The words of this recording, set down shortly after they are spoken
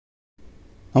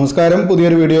നമസ്കാരം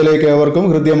പുതിയൊരു വീഡിയോയിലേക്ക് ഏവർക്കും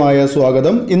ഹൃദ്യമായ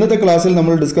സ്വാഗതം. ഇന്നത്തെ ക്ലാസ്സിൽ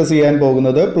നമ്മൾ ഡിസ്കസ് ചെയ്യാൻ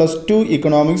പോകുന്നത് +2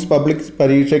 ഇക്കണോമിക്സ് പബ്ലിക്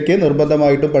പരീക്ഷയ്ക്ക്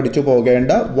നിർബന്ധമായിട്ട് പഠിച്ചു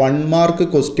പോകേണ്ട 1 മാർക്ക്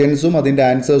ക്വസ്റ്റ്യൻസും അതിൻ്റെ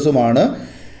ആൻസേഴ്സുമാണ്.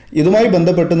 ഇതുമായി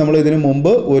ബന്ധപ്പെട്ട് നമ്മൾ ഇതിനു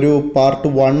മുമ്പ് ഒരു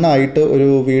പാർട്ട് 1 ആയിട്ട് ഒരു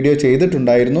വീഡിയോ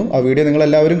ചെയ്തിട്ടുണ്ടായിരുന്നു. ആ വീഡിയോ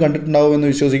നിങ്ങളെല്ലാവരും കണ്ടിട്ടുണ്ടാവുമെന്ന്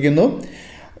വിശ്വസിക്കുന്നു.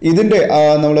 ഇതിൻ്റെ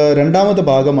നമ്മൾ രണ്ടാമത്തെ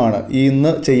ഭാഗമാണ് ഇന്ന്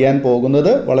ചെയ്യാൻ പോകുന്നത്.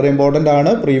 വളരെ ഇമ്പോർട്ടൻ്റ്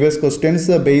ആണ്. പ്രീവിയസ്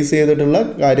ക്വസ്റ്റ്യൻസ് ബേസ് ചെയ്തിട്ടുള്ള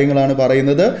കാര്യങ്ങളാണ്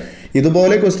പറയുന്നത്.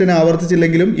 ഇതുപോലെ ക്വസ്റ്റ്യൻ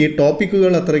ആവർത്തിച്ചില്ലെങ്കിലും ഈ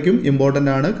ടോപ്പിക്കുകൾ അത്രയ്ക്കും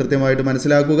ഇമ്പോർട്ടൻ്റ് ആണ്. കൃത്യമായിട്ട്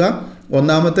മനസ്സിലാക്കുക.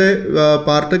 ഒന്നാമത്തെ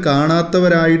പാർട്ട്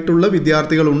കാണാത്തവരായിട്ടുള്ള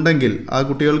വിദ്യാർത്ഥികൾ ഉണ്ടെങ്കിൽ ആ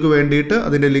കുട്ടികൾക്ക് വേണ്ടിയിട്ട്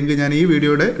അതിൻ്റെ ലിങ്ക് ഞാൻ ഈ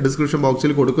വീഡിയോയുടെ ഡിസ്ക്രിപ്ഷൻ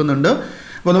ബോക്സിൽ കൊടുക്കുന്നുണ്ട്.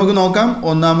 അപ്പോൾ നമുക്ക് നോക്കാം.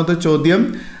 ഒന്നാമത്തെ ചോദ്യം,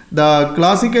 the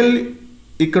classical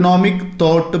economic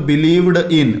thought believed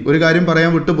in. ഒരു കാര്യം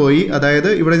പറയാൻ വിട്ടുപോയി. അതായത്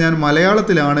ഇവിടെ ഞാൻ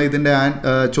മലയാളത്തിലാണ് ഇതിൻ്റെ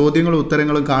ചോദ്യങ്ങളും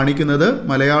ഉത്തരങ്ങളും കാണിക്കുന്നത്.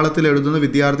 മലയാളത്തിൽ എഴുതുന്ന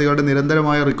വിദ്യാർത്ഥികളുടെ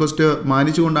നിരന്തരമായ റിക്വസ്റ്റ്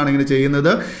മാനിച്ചുകൊണ്ടാണ് ഇങ്ങനെ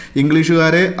ചെയ്യുന്നത്.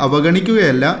 ഇംഗ്ലീഷുകാരെ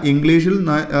അവഗണിക്കുകയല്ല. ഇംഗ്ലീഷിൽ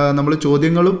നമ്മൾ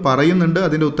ചോദ്യങ്ങളും പറയുന്നുണ്ട്,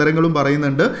 അതിൻ്റെ ഉത്തരങ്ങളും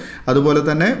പറയുന്നുണ്ട്. അതുപോലെ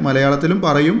തന്നെ മലയാളത്തിലും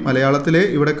പറയും. മലയാളത്തിലേ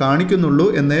ഇവിടെ കാണിക്കുന്നുള്ളൂ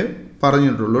എന്നേ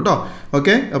പറഞ്ഞിട്ടുള്ളൂ കേട്ടോ.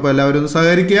 ഓക്കെ, അപ്പോൾ എല്ലാവരും ഒന്ന്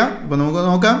സഹകരിക്കുക. അപ്പോൾ നമുക്ക്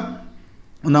നോക്കാം.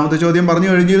 ഒന്നാമത്തെ ചോദ്യം പറഞ്ഞു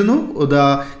കഴിഞ്ഞിരുന്നു. The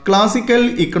classical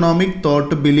economic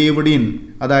thought believed in,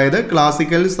 അതായത്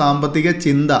ക്ലാസിക്കൽ സാമ്പത്തിക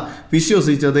ചിന്ത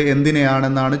വിശ്വസിച്ചത്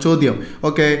എന്തിനെയാണെന്നാണ് ചോദ്യം.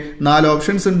 ഓക്കെ, 4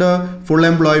 ഓപ്ഷൻസ് ഉണ്ട്. Full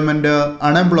employment,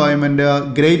 unemployment,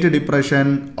 great depression,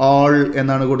 all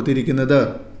എന്നാണ് കൊടുത്തിരിക്കുന്നത്.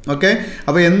 ഓക്കെ,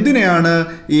 അപ്പോൾ എന്തിനെയാണ്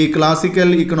ഈ ക്ലാസിക്കൽ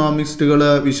ഇക്കണോമിസ്റ്റുകൾ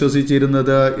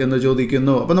വിശ്വസിച്ചിരുന്നത് എന്ന്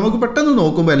ചോദിക്കുന്നു. അപ്പോൾ നമുക്ക് പെട്ടെന്ന്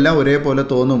നോക്കുമ്പോൾ എല്ലാം ഒരേപോലെ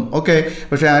തോന്നും. ഓക്കെ,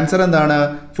 പക്ഷേ ആൻസർ എന്താണ്?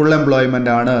 ഫുൾ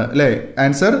എംപ്ലോയ്മെൻ്റ് ആണ് അല്ലേ?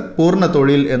 ആൻസർ പൂർണ്ണ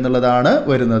തൊഴിൽ എന്നുള്ളതാണ്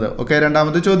വരുന്നത്. ഓക്കെ,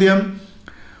 രണ്ടാമത്തെ ചോദ്യം,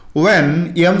 when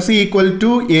MC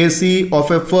 = AC of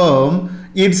a firm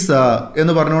it's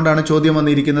എന്ന് പറഞ്ഞുകൊണ്ടാണ് ചോദ്യം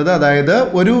വന്നിരിക്കുന്നത്. അതായത്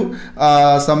ഒരു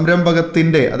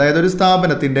സംരംഭകത്തിൻ്റെ, അതായത് ഒരു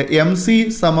സ്ഥാപനത്തിൻ്റെ MC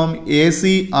 = AC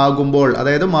ആകുമ്പോൾ,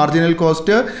 അതായത് മാർജിനൽ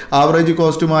കോസ്റ്റ് ആവറേജ്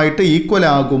കോസ്റ്റുമായിട്ട് ഈക്വൽ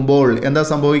ആകുമ്പോൾ എന്താ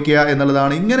സംഭവിക്കുക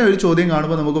എന്നുള്ളതാണ്. ഇങ്ങനെ ഒരു ചോദ്യം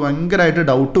കാണുമ്പോൾ നമുക്ക് ഭയങ്കരമായിട്ട്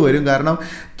ഡൗട്ട് വരും. കാരണം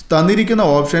തന്നിരിക്കുന്ന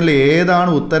ഓപ്ഷനിൽ ഏതാണ്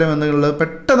ഉത്തരം എന്നുള്ളത്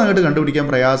പെട്ടെന്ന് അങ്ങോട്ട് കണ്ടുപിടിക്കാൻ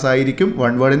പ്രയാസമായിരിക്കും.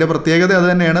 1 വേർഡിൻ്റെ പ്രത്യേകത അത്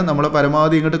തന്നെയാണ്. നമ്മൾ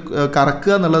പരമാവധി ഇങ്ങോട്ട്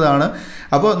കറക്കുക എന്നുള്ളതാണ്.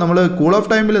 അപ്പോൾ നമ്മൾ കൂൾ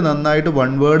ഓഫ് ടൈമിൽ നന്നായിട്ട്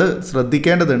 1 വേർഡ്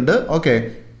ശ്രദ്ധിക്കേണ്ടതുണ്ട്. ഓക്കെ,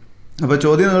 അപ്പോൾ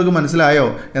ചോദ്യം നിങ്ങൾക്ക് മനസ്സിലായോ?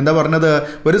 എന്താ പറഞ്ഞത്?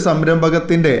 ഒരു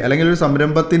സംരംഭകത്തിൻ്റെ അല്ലെങ്കിൽ ഒരു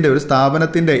സംരംഭത്തിൻ്റെ, ഒരു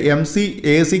സ്ഥാപനത്തിൻ്റെ MC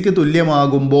AC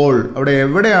തുല്യമാകുമ്പോൾ അവിടെ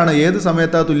എവിടെയാണ്, ഏത്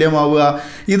സമയത്താണ് തുല്യമാവുക?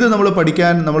 ഇത് നമ്മൾ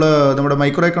പഠിക്കാൻ നമ്മുടെ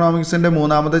മൈക്രോ എക്കണോമിക്സിൻ്റെ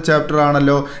 3ാമത്തെ ചാപ്റ്റർ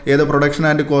ആണല്ലോ, ഏത് പ്രൊഡക്ഷൻ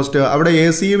ആൻഡ് കോസ്റ്റ്. അവിടെ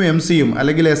AC-യും MC-യും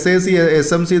അല്ലെങ്കിൽ SAC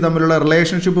SMC തമ്മിലുള്ള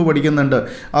റിലേഷൻഷിപ്പ് പഠിക്കുന്നുണ്ട്.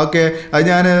 ഓക്കെ, അത്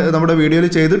ഞാൻ നമ്മുടെ വീഡിയോയിൽ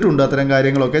ചെയ്തിട്ടുണ്ട്. അത്തരം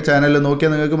കാര്യങ്ങളൊക്കെ ചാനലിൽ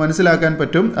നോക്കിയാൽ നിങ്ങൾക്ക് മനസ്സിലാക്കാൻ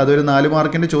പറ്റും. അതൊരു 4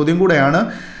 മാർക്കിൻ്റെ ചോദ്യം കൂടെയാണ്.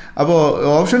 അപ്പോൾ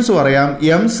ഓപ്ഷൻസ് പറയാം.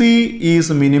 MC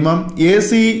is minimum,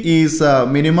 AC is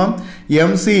minimum,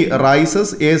 MC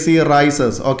rises, AC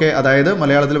rises. Okay, അതായത്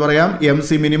മലയാളത്തിൽ പറയാം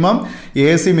MC minimum,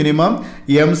 AC minimum,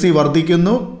 MC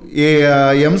വർദ്ധിക്കുന്നു,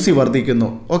 MC വർദ്ധിക്കുന്നു.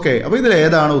 ഓക്കെ, അപ്പോൾ ഇതിൽ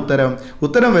ഏതാണ് ഉത്തരം?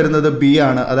 ഉത്തരം വരുന്നത് B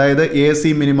ആണ്. അതായത് AC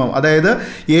മിനിമം. അതായത്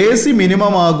AC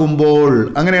മിനിമം ആകുമ്പോൾ,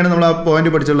 അങ്ങനെയാണ് നമ്മൾ ആ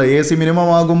പോയിന്റ് പഠിച്ചിട്ടുള്ളത്. AC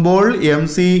മിനിമം ആകുമ്പോൾ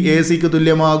MC AC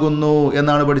തുല്യമാകുന്നു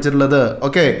എന്നാണ് പഠിച്ചിട്ടുള്ളത്.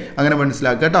 ഓക്കെ, അങ്ങനെ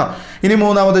മനസ്സിലാക്കുക കേട്ടോ. ഇനി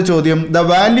 3ാമത്തെ ചോദ്യം, the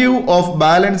value of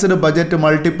balanced budget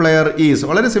multiplier is.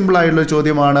 വളരെ സിമ്പിൾ ആയിട്ടുള്ള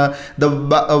ചോദ്യമാണ്. The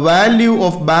value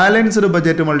of balanced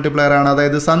budget multiplier ആണ്.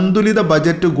 അതായത് സന്തുലിത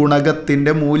ബജറ്റ്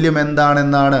ഗുണകത്തിൻ്റെ മൂല്യം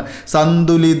എന്താണെന്നാണ്.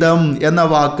 സന്തുലിത എന്ന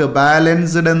വാക്ക്,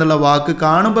 ബാലൻസ്ഡ് എന്നുള്ള വാക്ക്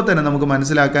കാണുമ്പോൾ തന്നെ നമുക്ക്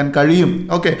മനസ്സിലാക്കാൻ കഴിയും.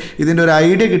 ഓക്കെ, ഇതിൻ്റെ ഒരു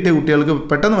ഐഡിയ കിട്ടിയ കുട്ടികൾക്ക്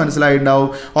പെട്ടെന്ന് മനസ്സിലായിട്ടുണ്ടാവും.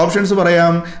 ഓപ്ഷൻസ്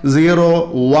പറയാം. 0,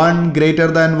 1,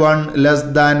 ഗ്രേറ്റർ ദാൻ 1, ലെസ്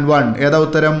ദാൻ 1. ഏതാ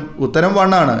ഉത്തരം? ഉത്തരം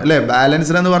 1 ആണ് അല്ലേ?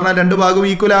 ബാലൻസ്ഡ് എന്ന് പറഞ്ഞാൽ 2 ഭാഗവും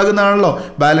ഈക്വൽ ആകുന്നതാണല്ലോ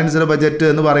ബാലൻസ്ഡ് ബജറ്റ്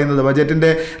എന്ന് പറയുന്നത്.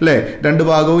 ബജറ്റിൻ്റെ അല്ലേ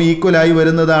 2 ഭാഗവും ഈക്വൽ ആയി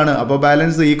വരുന്നതാണ്. അപ്പോൾ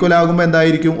ബാലൻസ് ഈക്വൽ ആകുമ്പോൾ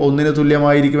എന്തായിരിക്കും? 1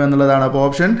 തുല്യമായിരിക്കും എന്നുള്ളതാണ്. അപ്പോൾ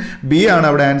ഓപ്ഷൻ B ആണ്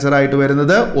അവിടെ ആൻസർ ആയിട്ട്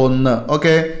വരുന്നത്, 1.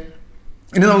 ഓക്കെ,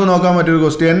 ഇനി നമുക്ക് നോക്കാം മറ്റൊരു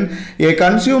question. A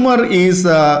consumer is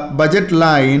budget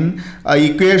line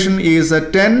equation is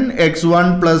 10x1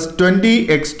 +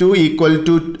 20x2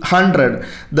 = 100.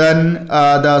 Then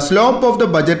the slope of the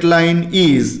budget line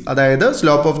is, അതായത്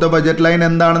slope of the budget line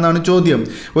എന്താണെന്നാണ് ചോദ്യം.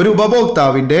 ഒരു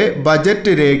ഉപഭോക്താവിൻ്റെ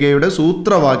ബജറ്റ് രേഖയുടെ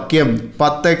സൂത്രവാക്യം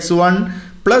 10x1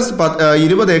 +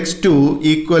 20x2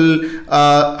 =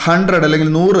 100 അല്ലെങ്കിൽ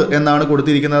 100 എന്നാണ്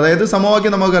കൊടുത്തിരിക്കുന്നത്. അതായത്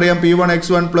സമവാക്യം നമുക്കറിയാം.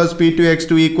 P1x1 +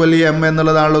 P2x2 = M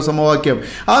എന്നുള്ളതാണല്ലോ സമവാക്യം.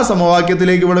 ആ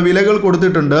സമവാക്യത്തിലേക്ക് ഇവിടെ വിലകൾ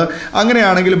കൊടുത്തിട്ടുണ്ട്.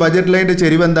 അങ്ങനെയാണെങ്കിൽ ബജറ്റ് ലൈൻ്റെ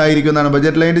ചെരിവ് എന്തായിരിക്കും എന്നാണ്.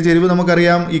 ബജറ്റ് ലൈൻ്റെ ചെരിവ്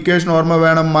നമുക്കറിയാം. ഇക്വേഷൻ ഓർമ്മ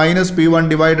വേണം. -P1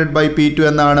 / P2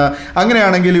 എന്നാണ്.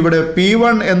 അങ്ങനെയാണെങ്കിൽ ഇവിടെ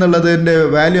P1 എന്നുള്ളതിൻ്റെ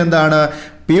വാല്യൂ എന്താണ്?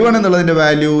 P1 എന്നുള്ളതിൻ്റെ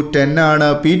വാല്യൂ 10 ആണ്.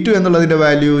 P2 എന്നുള്ളതിൻ്റെ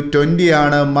വാല്യൂ 20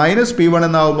 ആണ്. -P1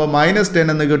 എന്നാവുമ്പോൾ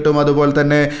 -10 എന്ന് കിട്ടും. അതുപോലെ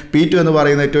തന്നെ P2 എന്ന്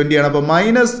പറയുന്നത് 20 ആണ്. അപ്പോൾ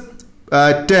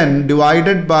 10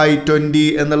 ഡിവൈഡഡ് ബൈ 20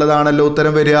 എന്നുള്ളതാണല്ലോ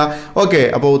ഉത്തരം വരിക. ഓക്കെ,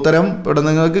 അപ്പോൾ ഉത്തരം ഇവിടെ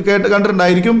നിങ്ങൾക്ക്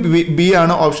കണ്ടിട്ടുണ്ടായിരിക്കും. ബി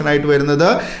ആണ് ഓപ്ഷൻ ആയിട്ട് വരുന്നത്.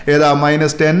 ഏതാ?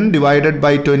 -10 ഡിവൈഡഡ്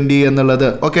ബൈ 20 എന്നുള്ളത്.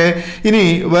 ഓക്കെ, ഇനി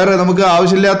വേറെ നമുക്ക്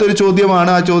ആവശ്യമില്ലാത്തൊരു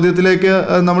ചോദ്യമാണ്. ആ ചോദ്യത്തിലേക്ക്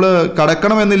നമ്മൾ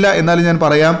കടക്കണമെന്നില്ല, എന്നാലും ഞാൻ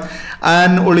പറയാം.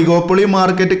 An oligopoly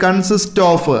market consist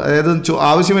of, അതായത്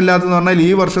ആവശ്യമില്ലാത്തതെന്ന് പറഞ്ഞാൽ ഈ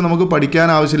വർഷം നമുക്ക് പഠിക്കാൻ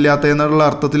ആവശ്യമില്ലാത്ത എന്നുള്ള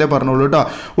അർത്ഥത്തിലേ പറഞ്ഞോളൂ കേട്ടോ.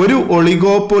 ഒരു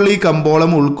ഒളിഗോപ്പൊളി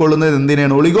കമ്പോളം ഉൾക്കൊള്ളുന്നത്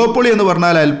എന്തിനാണ്? ഒളിഗോപ്പൊളി എന്ന്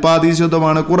പറഞ്ഞാൽ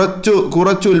അല്പാതിശുദ്ധമാണ്.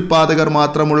 കുറച്ചു ഉൽപാദകർ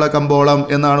മാത്രമുള്ള കമ്പോളം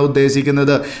എന്നാണ്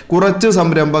ഉദ്ദേശിക്കുന്നത്. കുറച്ച്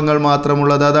സംരംഭങ്ങൾ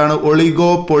മാത്രമുള്ളത്, അതാണ്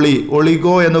ഒളിഗോപ്പൊളി.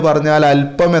 ഒളിഗോ എന്ന് പറഞ്ഞാൽ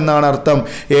അല്പം എന്നാണ് അർത്ഥം.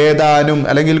 ഏതാനും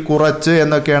അല്ലെങ്കിൽ കുറച്ച്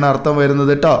എന്നൊക്കെയാണ് അർത്ഥം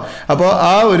വരുന്നത് കേട്ടോ. അപ്പോൾ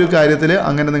ആ ഒരു കാര്യത്തിൽ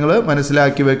അങ്ങനെ നിങ്ങൾ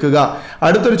മനസ്സിലാക്കി വെക്കുക.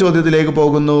 അടുത്തൊരു ചോദ്യത്തിൽ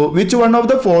പോകുന്നു. Which one of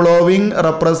the following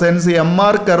represents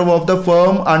MR curve of the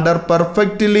firm under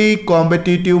perfectly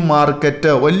competitive market?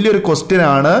 വലിയൊരു ക്വസ്റ്റ്യൻ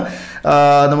ആണ്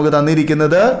നമുക്ക്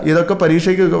തന്നിരിക്കുന്നത്. ഇതൊക്കെ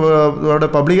പരീക്ഷയ്ക്ക്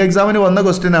പബ്ലിക് എക്സാമിന് വന്ന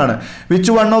ക്വസ്റ്റ്യൻ ആണ്.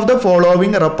 Which one of the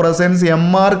following represents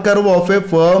MR curve of a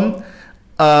firm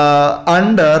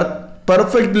under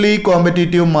perfectly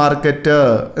competitive market?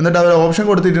 എന്നിട്ട് അവർ ഓപ്ഷൻ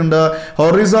കൊടുത്തിട്ടുണ്ട്.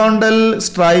 Horizontal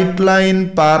straight line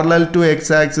parallel to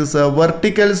X axis,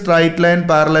 vertical straight line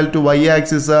parallel to Y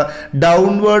axis,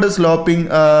 downward sloping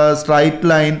straight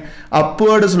line,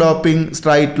 upward sloping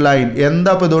straight line.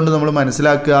 എന്താ ഇപ്പോൾ ഇതുകൊണ്ട് നമ്മൾ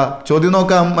മനസ്സിലാക്കുക? ചോദ്യം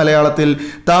നോക്കാം മലയാളത്തിൽ.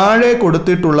 താഴെ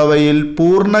കൊടുത്തിട്ടുള്ളവയിൽ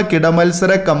പൂർണ്ണ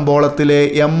കിടമത്സര കമ്പോളത്തിലെ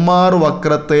MR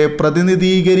വക്രത്തെ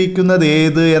പ്രതിനിധീകരിക്കുന്നത്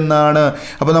ഏത് എന്നാണ്.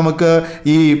 അപ്പോൾ നമുക്ക്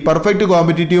ഈ പെർഫെക്റ്റ്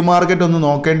കോമ്പറ്റീറ്റീവ് മാർക്കറ്റ് ഒന്ന്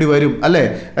നോക്കേണ്ടി വരും അല്ലേ?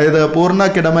 അതായത് പൂർണ്ണ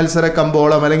കിടമത്സര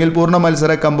കമ്പോളം അല്ലെങ്കിൽ പൂർണ്ണ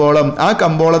മത്സര കമ്പോളം, ആ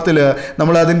കമ്പോളത്തിൽ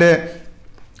നമ്മൾ അതിൻ്റെ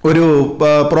ഒരു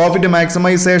പ്രോഫിറ്റ്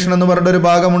മാക്സിമൈസേഷൻ എന്ന് പറഞ്ഞ ഒരു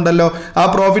ഭാഗമുണ്ടല്ലോ. ആ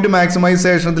പ്രോഫിറ്റ്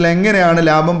മാക്സിമൈസേഷനത്തിൽ എങ്ങനെയാണ്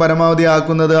ലാഭം പരമാവധി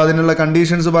ആക്കുന്നത്, അതിനുള്ള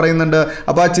കണ്ടീഷൻസ് പറയുന്നുണ്ട്.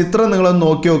 അപ്പോൾ ആ ചിത്രം നിങ്ങളൊന്ന്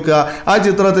നോക്കി നോക്കുക. ആ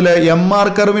ചിത്രത്തിൽ MR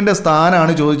കർവിൻ്റെ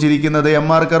സ്ഥാനമാണ് ചോദിച്ചിരിക്കുന്നത്.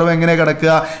 MR കർവ് എങ്ങനെ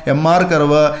കിടക്കുക? MR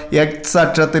കർവ് എക്സ്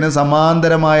അക്ഷത്തിന്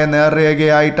സമാന്തരമായ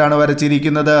നേർരേഖയായിട്ടാണ്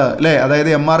വരച്ചിരിക്കുന്നത് അല്ലേ?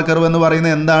 അതായത് MR കർവ് എന്ന്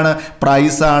പറയുന്നത് എന്താണ്?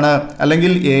 പ്രൈസ് ആണ്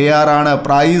അല്ലെങ്കിൽ AR ആണ്.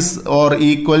 Price or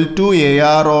equal to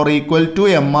AR or equal to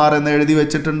MR എന്ന് എഴുതി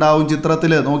വെച്ചിട്ടുണ്ടാവും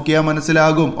ചിത്രത്തിൽ. നോക്കിയാൽ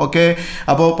മനസ്സിലാകും. ഓക്കെ,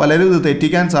 അപ്പോൾ പലരും ഇത്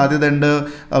തെറ്റിക്കാൻ സാധ്യതയുണ്ട്.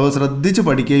 അപ്പോൾ ശ്രദ്ധിച്ച്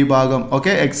പഠിക്കുക ഈ ഭാഗം.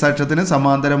 ഓക്കെ, എക്സ് അക്ഷത്തിന്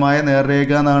സമാന്തരമായ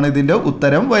നേർരേഖ എന്നാണ് ഇതിൻ്റെ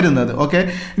ഉത്തരം വരുന്നത്. ഓക്കെ,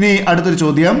 ഇനി അടുത്തൊരു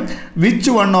ചോദ്യം.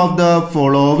 Which one of the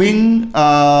following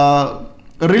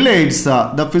relates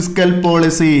the fiscal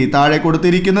policy? താഴെ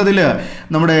കൊടുത്തിരിക്കുന്നതിൽ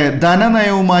നമ്മുടെ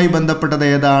ധനനയവുമായി ബന്ധപ്പെട്ടത്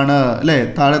ഏതാണ് അല്ലേ?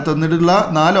 താഴെ തന്നിട്ടുള്ള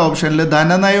 4 ഓപ്ഷനിൽ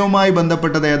ധനനയവുമായി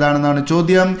ബന്ധപ്പെട്ടത് ഏതാണെന്നാണ്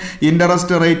ചോദ്യം.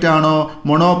 ഇൻട്രസ്റ്റ് റേറ്റ് ആണോ,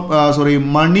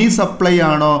 മണി സപ്ലൈ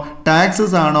ആണോ,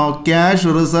 ടാക്സസ് ആണോ, ക്യാഷ്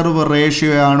റിസർവ്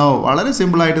റേഷ്യോ ആണോ? വളരെ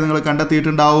സിമ്പിളായിട്ട് നിങ്ങൾ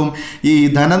കണ്ടെത്തിയിട്ടുണ്ടാവും. ഈ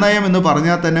ധനനയം എന്ന്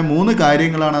പറഞ്ഞാൽ തന്നെ 3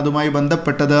 കാര്യങ്ങളാണ് അതുമായി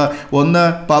ബന്ധപ്പെട്ടത്. ഒന്ന്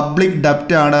പബ്ലിക്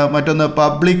ഡെപ്റ്റ് ആണ്, മറ്റൊന്ന്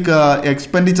പബ്ലിക്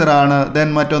എക്സ്പെൻഡിച്ചർ ആണ്, ദെൻ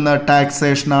മറ്റൊന്ന് ടാക്സേഷൻ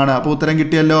ആണ്. അപ്പോൾ ഉത്തരം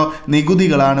കിട്ടിയല്ലോ.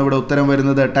 നികുതികളാണ് ഇവിടെ ഉത്തരം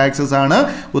വരുന്നത്. ടാക്സസ് ആണ്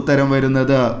ഉത്തരം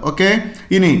വരുന്നത്. ഓക്കെ,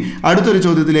 ഇനി അടുത്തൊരു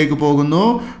ചോദ്യത്തിലേക്ക് പോകുന്നു.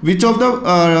 Which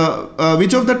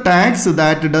of the tax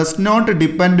that does not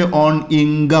depend on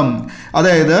income?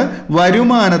 അതായത്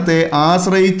വരുമാനത്തെ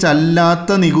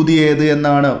ആശ്രയിച്ചല്ലാത്ത നികുതി ഏത്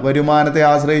എന്നാണ്. വരുമാനത്തെ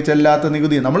ആശ്രയിച്ചല്ലാത്ത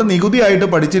നികുതി നമ്മൾ നികുതിയായിട്ട്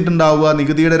പഠിച്ചിട്ടുണ്ടാവുക.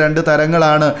 നികുതിയുടെ 2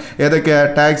 തരങ്ങളാണ്. ഏതൊക്കെ?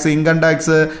 Tax, income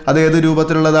tax. അത് ഏത്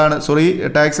രൂപത്തിലുള്ളതാണ്?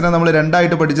 ടാക്സിനെ നമ്മൾ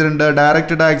 2ആയിട്ട് പഠിച്ചിട്ടുണ്ട്.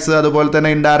 ഡയറക്റ്റ് ടാക്സ്, അതുപോലെ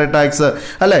തന്നെ ഇൻഡയറക്റ്റ് ടാക്സ്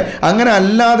അല്ലേ? അങ്ങനെ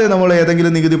അല്ലാതെ നമ്മൾ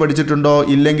ഏതെങ്കിലും നികുതി പഠിച്ചിട്ടുണ്ടോ?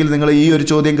 ഇല്ലെങ്കിൽ നിങ്ങൾ ഈ ഒരു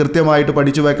ചോദ്യം കൃത്യമായിട്ട്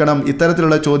പഠിച്ചു വെക്കണം.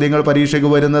 ഇത്തരത്തിലുള്ള ചോദ്യങ്ങൾ പരീക്ഷയ്ക്ക്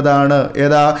വരുന്നതാണ്.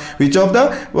 ഏതാ? Which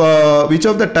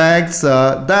of the tax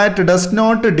that does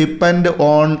not depend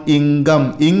on income?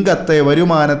 ഇൻകത്തെ,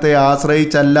 വരുമാനത്തെ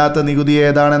ആശ്രയിച്ചല്ലാത്ത നികുതി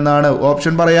ഏതാണെന്നാണ്.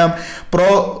 ഓപ്ഷൻ പറയാം.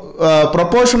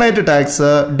 Proportionate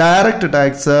tax, direct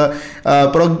tax,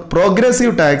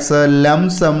 progressive tax,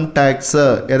 lump sum tax.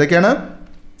 ഏതൊക്കെയാണ്?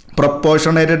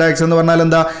 പ്രൊപ്പോർഷണേറ്റ് ടാക്സ് എന്ന് പറഞ്ഞാൽ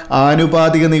എന്താ?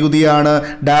 ആനുപാതിക നികുതിയാണ്.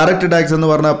 ഡയറക്റ്റ് ടാക്സ് എന്ന്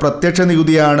പറഞ്ഞാൽ പ്രത്യക്ഷ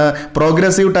നികുതിയാണ്.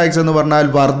 പ്രോഗ്രസീവ് ടാക്സ് എന്ന് പറഞ്ഞാൽ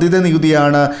വർദ്ധിത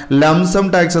നികുതിയാണ്. ലംസം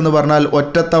ടാക്സ് എന്ന് പറഞ്ഞാൽ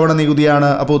ഒറ്റത്തവണ നികുതിയാണ്.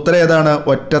 അപ്പോൾ ഉത്തരം ഏതാണ്?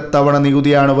 ഒറ്റത്തവണ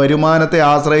നികുതിയാണ്. വരുമാനത്തെ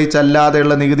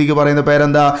ആശ്രയിച്ചല്ലാതെയുള്ള നികുതിക്ക് പറയുന്ന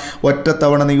പേരെന്താ?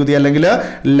 ഒറ്റത്തവണ നികുതി അല്ലെങ്കിൽ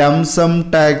ലംസം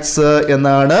ടാക്സ്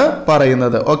എന്നാണ്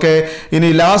പറയുന്നത്. ഓക്കെ,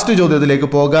 ഇനി ലാസ്റ്റ് ചോദ്യത്തിലേക്ക്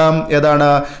പോകാം.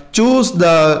 ഏതാണ്? Choose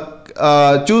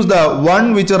the one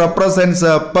which represents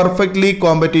a perfectly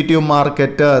competitive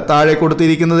market. താഴെ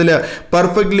കൊടുത്തിരിക്കുന്നതിൽ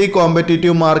പെർഫെക്റ്റ്ലി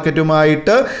കോമ്പറ്റീറ്റീവ്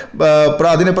മാർക്കറ്റുമായിട്ട്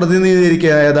അതിനെ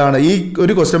പ്രതിനിധീകരിക്കുക ഏതാണ്? ഈ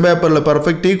ഒരു ക്വസ്റ്റ്യൻ പേപ്പറിൽ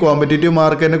പെർഫെക്റ്റ്ലി കോമ്പറ്റീറ്റീവ്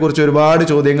മാർക്കറ്റിനെ കുറിച്ച് ഒരുപാട്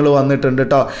ചോദ്യങ്ങൾ വന്നിട്ടുണ്ട്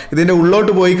കേട്ടോ. ഇതിൻ്റെ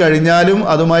ഉള്ളോട്ട് പോയി കഴിഞ്ഞാലും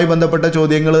അതുമായി ബന്ധപ്പെട്ട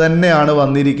ചോദ്യങ്ങൾ തന്നെയാണ്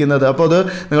വന്നിരിക്കുന്നത്. അപ്പോൾ അത്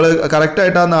നിങ്ങൾ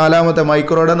കറക്റ്റായിട്ട് ആ 4ാമത്തെ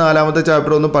മൈക്രോയുടെ 4ാമത്തെ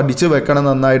ചാപ്റ്റർ ഒന്ന് പഠിച്ച് വെക്കണം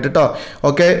നന്നായിട്ട് കേട്ടോ.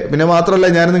 ഓക്കെ, പിന്നെ മാത്രമല്ല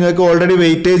ഞാൻ നിങ്ങൾക്ക് ഓൾറെഡി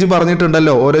വെയിറ്റേജ്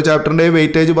പറഞ്ഞിട്ടുണ്ടല്ലോ. ഓരോ ചാപ്റ്ററിൻ്റെയും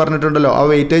വെയിറ്റേജ് പറഞ്ഞിട്ടുണ്ട്. പറഞ്ഞിട്ടുണ്ടല്ലോ, ആ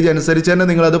വെയിറ്റേജ് അനുസരിച്ച് തന്നെ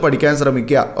നിങ്ങളത് പഠിക്കാൻ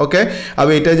ശ്രമിക്കുക. ഓക്കെ, ആ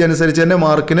വെയിറ്റേജ് അനുസരിച്ച് തന്നെ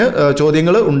മാർക്കിന്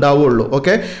ചോദ്യങ്ങൾ ഉണ്ടാവുള്ളൂ.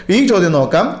 ഓക്കെ, ഈ ചോദ്യം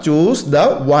നോക്കാം. Choose the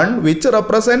one which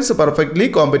represents perfectly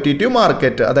competitive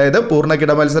market. അതായത്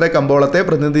പൂർണ്ണകിട മത്സര കമ്പോളത്തെ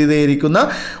പ്രതിനിധീകരിക്കുന്ന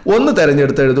ഒന്ന്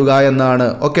തെരഞ്ഞെടുത്ത് എഴുതുക എന്നാണ്.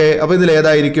 ഓക്കെ, അപ്പോൾ ഇതിൽ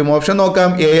ഏതായിരിക്കും? ഓപ്ഷൻ നോക്കാം.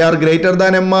 A R greater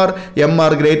than M R, M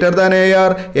R greater than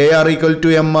A R equal to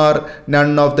M R, none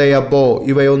of the അബോ.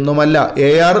 ഇവയൊന്നുമല്ല.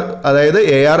 A R, അതായത്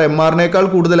എ ആർ എം ആറിനേക്കാൾ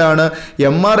കൂടുതലാണ്,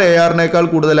 എം ആർ എ ആറിനേക്കാൾ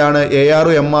കൂടുതലാണ്, എ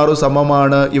ആറും എം ആറും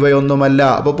സമമാണ്. ഇവയൊന്നുമല്ല.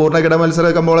 അപ്പോൾ പൂർണ്ണകിട മത്സര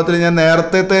കമ്പോളത്തിൽ ഞാൻ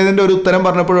നേരത്തേതിൻ്റെ ഒരു ഉത്തരം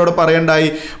പറഞ്ഞപ്പോൾ ഇവിടെ പറയണ്ടായി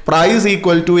price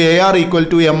equal to A R equal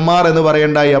to M R എന്ന്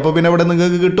പറയണ്ടായി. അപ്പോൾ പിന്നെ ഇവിടെ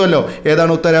നിങ്ങൾക്ക് കിട്ടുമല്ലോ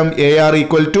ഏതാണ് ഉത്തരം? A R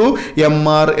equal to M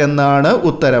R എന്നാണ്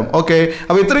ഉത്തരം. ഓക്കെ,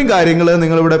 അപ്പോൾ ഇത്രയും കാര്യങ്ങൾ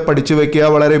നിങ്ങളിവിടെ പഠിച്ചു വെക്കുക,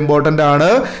 വളരെ ഇമ്പോർട്ടൻ്റ് ആണ്.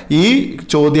 ഈ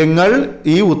ചോദ്യങ്ങൾ,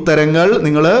 ഈ ഉത്തരങ്ങൾ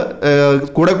നിങ്ങൾ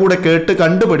കൂടെ കൂടെ കേട്ട്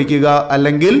കണ്ടു പഠിക്കുക,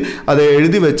 അല്ലെങ്കിൽ അത്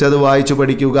എഴുതി വെച്ച് അത് വായിച്ചു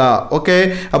പഠിക്കുക. ഓക്കെ,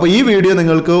 അപ്പോൾ ഈ വീഡിയോ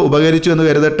നിങ്ങൾക്ക് ഉപകരിച്ചു എന്ന്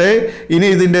കരുതട്ടെ. ഇനി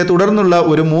ഇതിൻ്റെ തുടർന്നുള്ള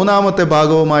ഒരു മൂന്നാമത്തെ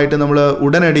ഭാഗവുമായിട്ട് നമ്മൾ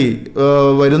ഉടനടി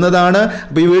വരുന്നതാണ്.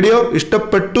 അപ്പോൾ ഈ വീഡിയോ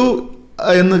ഇഷ്ടപ്പെട്ടു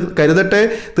എന്ന് കരുതട്ടെ.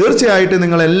 തീർച്ചയായിട്ടും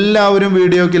നിങ്ങൾ എല്ലാവരും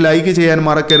വീഡിയോയ്ക്ക് ലൈക്ക് ചെയ്യാൻ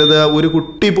മറക്കരുത്. ഒരു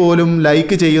കുട്ടി പോലും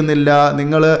ലൈക്ക് ചെയ്യുന്നില്ല.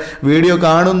 നിങ്ങൾ വീഡിയോ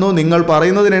കാണുന്നു, നിങ്ങൾ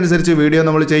പറയുന്നതിനനുസരിച്ച് വീഡിയോ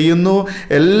നമ്മൾ ചെയ്യുന്നു,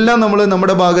 എല്ലാം നമ്മൾ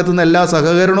നമ്മുടെ ഭാഗത്തു നിന്ന് എല്ലാ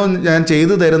സഹകരണവും ഞാൻ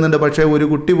ചെയ്തു തരുന്നുണ്ട്. പക്ഷേ ഒരു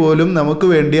കുട്ടി പോലും നമുക്ക്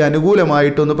വേണ്ടി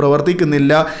അനുകൂലമായിട്ടൊന്നും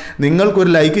പ്രവർത്തിക്കുന്നില്ല.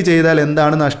 നിങ്ങൾക്കൊരു ലൈക്ക് ചെയ്താൽ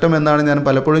എന്താണ് നഷ്ടം എന്നാണ് ഞാൻ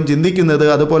പലപ്പോഴും ചിന്തിക്കുന്നത്.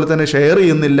 അതുപോലെ തന്നെ ഷെയർ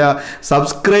ചെയ്യുന്നില്ല.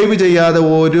 സബ്സ്ക്രൈബ് ചെയ്യാതെ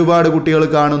ഒരുപാട് കുട്ടികൾ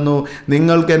കാണുന്നു.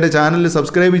 നിങ്ങൾക്ക് എൻ്റെ ചാനൽ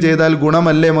സബ്സ്ക്രൈബ് ചെയ്താൽ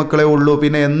ഗുണമല്ലേ മക്കളെ ഉള്ളൂ.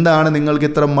 പിന്നെ എന്താണ് നിങ്ങൾക്ക്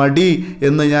ഇത്ര മടി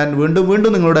എന്ന് ഞാൻ വീണ്ടും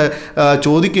വീണ്ടും നിങ്ങളോട്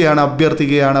ചോദിക്കുകയാണ്,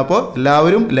 അഭ്യർത്ഥിക്കുകയാണ്. അപ്പോൾ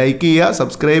എല്ലാവരും ലൈക്ക് ചെയ്യുക,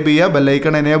 സബ്സ്ക്രൈബ് ചെയ്യുക,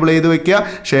 ബെല്ലൈക്കൺ എനേബിൾ ചെയ്ത് വെക്കുക,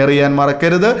 ഷെയർ ചെയ്യാൻ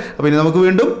മറക്കരുത്. അപ്പോൾ ഇനി നമുക്ക്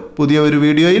വീണ്ടും പുതിയ ഒരു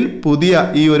വീഡിയോയിൽ പുതിയ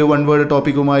ഈ ഒരു വൺ വേർഡ്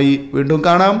ടോപ്പിക്കുമായി വീണ്ടും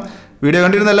കാണാം. വീഡിയോ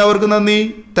കണ്ടിരുന്ന എല്ലാവർക്കും നന്ദി.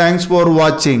 Thanks for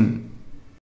watching.